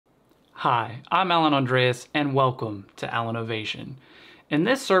Hi, I'm Alan Andreas and welcome to Alanovation. In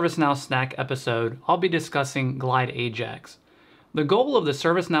this ServiceNow Snack episode, I'll be discussing GlideAjax. The goal of the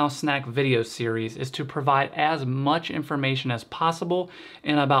ServiceNow Snack video series is to provide as much information as possible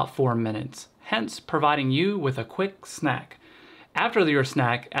in about 4 minutes, hence providing you with a quick snack. After your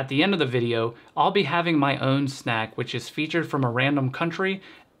snack, at the end of the video, I'll be having my own snack which is featured from a random country,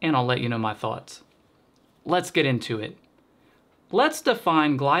 and I'll let you know my thoughts. Let's get into it. Let's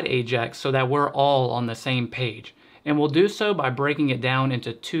define GlideAjax so that we're all on the same page, and we'll do so by breaking it down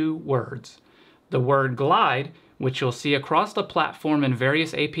into 2 words. The word glide, which you'll see across the platform in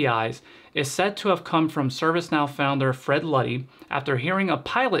various APIs, is said to have come from ServiceNow founder Fred Luddy after hearing a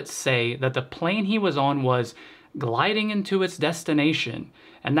pilot say that the plane he was on was gliding into its destination,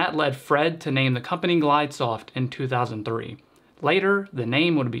 and that led Fred to name the company GlideSoft in 2003. Later, the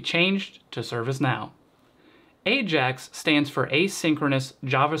name would be changed to ServiceNow. Ajax stands for Asynchronous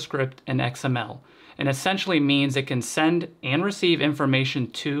JavaScript and XML, and essentially means it can send and receive information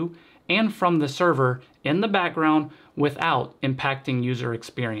to and from the server in the background without impacting user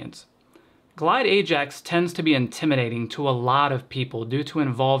experience. GlideAjax tends to be intimidating to a lot of people due to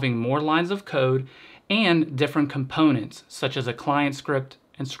involving more lines of code and different components, such as a client script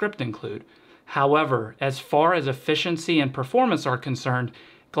and script include. However, as far as efficiency and performance are concerned,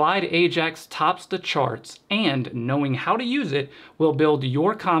 GlideAjax tops the charts, and knowing how to use it will build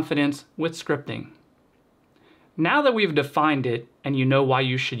your confidence with scripting. Now that we've defined it and you know why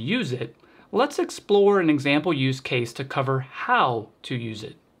you should use it, let's explore an example use case to cover how to use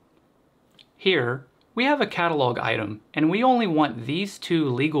it. Here, we have a catalog item, and we only want these 2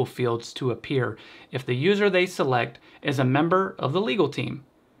 legal fields to appear if the user they select is a member of the legal team.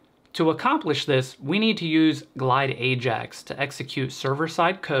 To accomplish this, we need to use GlideAjax to execute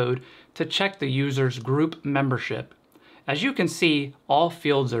server-side code to check the user's group membership. As you can see, all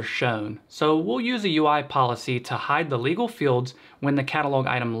fields are shown, so we'll use a UI policy to hide the legal fields when the catalog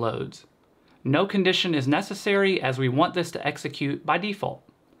item loads. No condition is necessary as we want this to execute by default.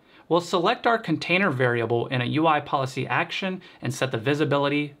 We'll select our container variable in a UI policy action and set the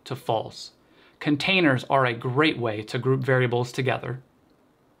visibility to false. Containers are a great way to group variables together.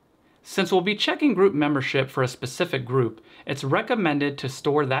 Since we'll be checking group membership for a specific group, it's recommended to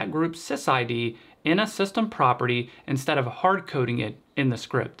store that group's sysid in a system property instead of hard-coding it in the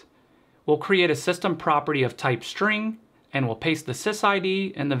script. We'll create a system property of type string, and we'll paste the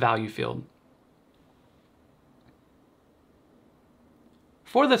sysid in the value field.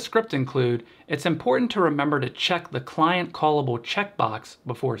 For the script include, it's important to remember to check the client callable checkbox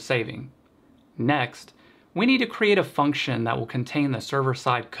before saving. Next, we need to create a function that will contain the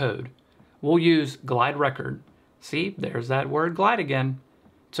server-side code. We'll use GlideRecord, see, there's that word glide again,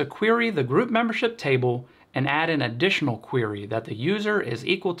 to query the group membership table and add an additional query that the user is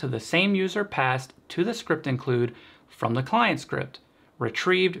equal to the same user passed to the script include from the client script,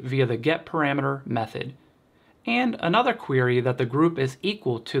 retrieved via the getParameter method, and another query that the group is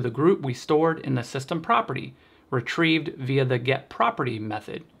equal to the group we stored in the system property, retrieved via the getProperty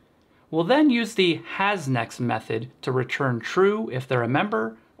method. We'll then use the hasNext method to return true if they're a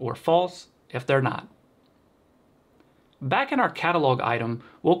member or false if they're not. Back in our catalog item,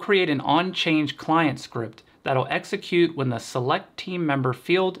 we'll create an onChange client script that'll execute when the select team member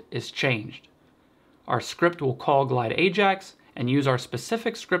field is changed. Our script will call GlideAjax and use our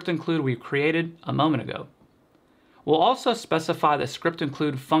specific script include we created a moment ago. We'll also specify the script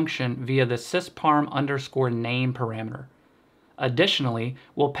include function via the sysparm_name parameter. Additionally,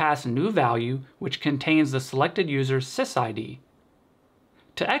 we'll pass a new value which contains the selected user's sysid.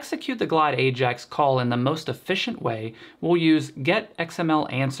 To execute the GlideAjax call in the most efficient way, we'll use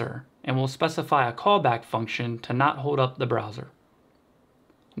getXMLAnswer, and we'll specify a callback function to not hold up the browser.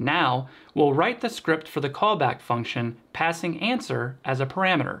 Now, we'll write the script for the callback function passing answer as a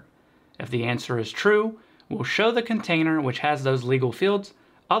parameter. If the answer is true, we'll show the container which has those legal fields.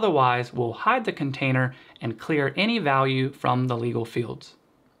 Otherwise, we'll hide the container and clear any value from the legal fields.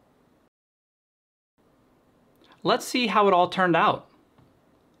 Let's see how it all turned out.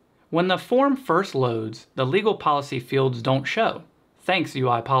 When the form first loads, the legal policy fields don't show. Thanks,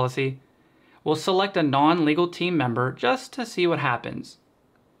 UI policy. We'll select a non-legal team member just to see what happens.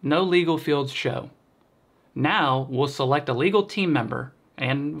 No legal fields show. Now, we'll select a legal team member,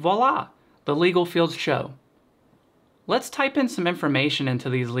 and voila, the legal fields show. Let's type in some information into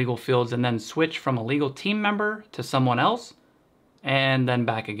these legal fields and then switch from a legal team member to someone else, and then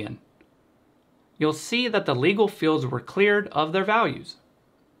back again. You'll see that the legal fields were cleared of their values.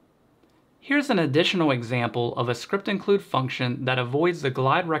 Here's an additional example of a script include function that avoids the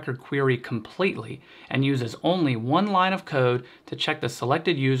glide record query completely and uses only one line of code to check the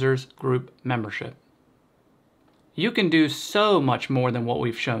selected user's group membership. You can do so much more than what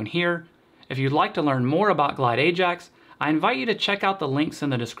we've shown here. If you'd like to learn more about GlideAjax, I invite you to check out the links in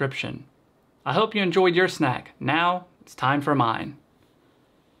the description. I hope you enjoyed your snack. Now it's time for mine.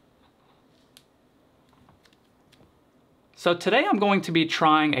 So today I'm going to be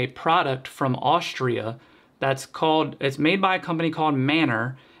trying a product from Austria it's made by a company called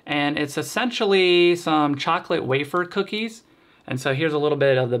Manner, and it's essentially some chocolate wafer cookies. And so here's a little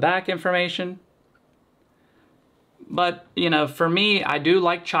bit of the back information. But, you know, for me, I do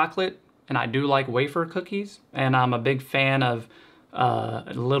like chocolate and I do like wafer cookies, and I'm a big fan of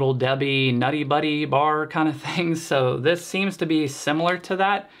Little Debbie Nutty Buddy bar kind of things. So this seems to be similar to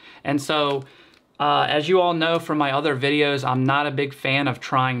that. And so as you all know from my other videos, I'm not a big fan of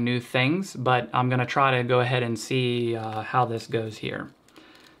trying new things, but I'm going to try to go ahead and see how this goes here.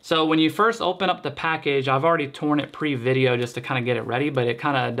 So when you first open up the package, I've already torn it pre-video just to kind of get it ready, but it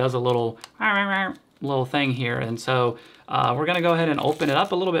kind of does a little thing here. And so we're going to go ahead and open it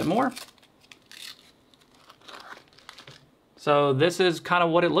up a little bit more. So this is kind of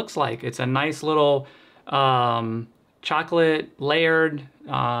what it looks like. It's a nice little chocolate layered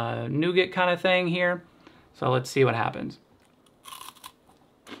nougat kind of thing here. So let's see what happens.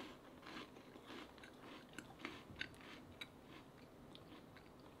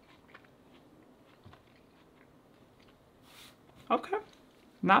 Okay,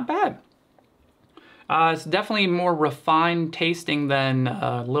 not bad. It's definitely more refined tasting than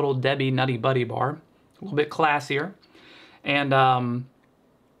Little Debbie Nutty Buddy bar. A little bit classier. And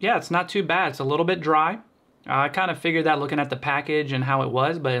yeah, it's not too bad. It's a little bit dry. I kind of figured that looking at the package and how it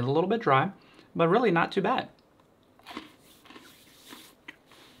was, but it's a little bit dry, but really not too bad.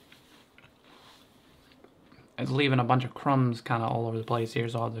 It's leaving a bunch of crumbs kind of all over the place here,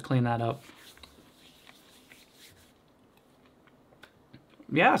 so I'll have to clean that up.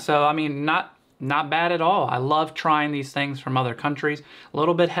 Yeah, so I mean, not bad at all. I love trying these things from other countries. A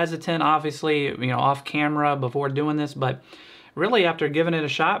little bit hesitant, obviously, you know, off camera before doing this, but really after giving it a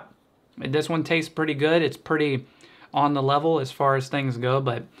shot, this one tastes pretty good. It's pretty on the level as far as things go,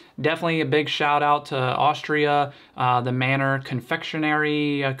 but definitely a big shout out to Austria, the Manner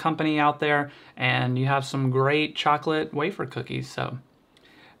confectionery company out there, and you have some great chocolate wafer cookies. So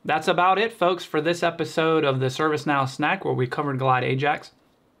that's about it, folks, for this episode of the ServiceNow Snack, where we covered GlideAjax.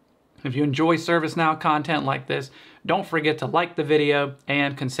 If you enjoy ServiceNow content like this, don't forget to like the video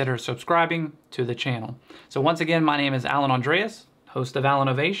and consider subscribing to the channel. So once again, my name is Alan Andreas, host of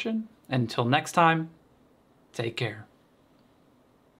Allinovation. Until next time, take care.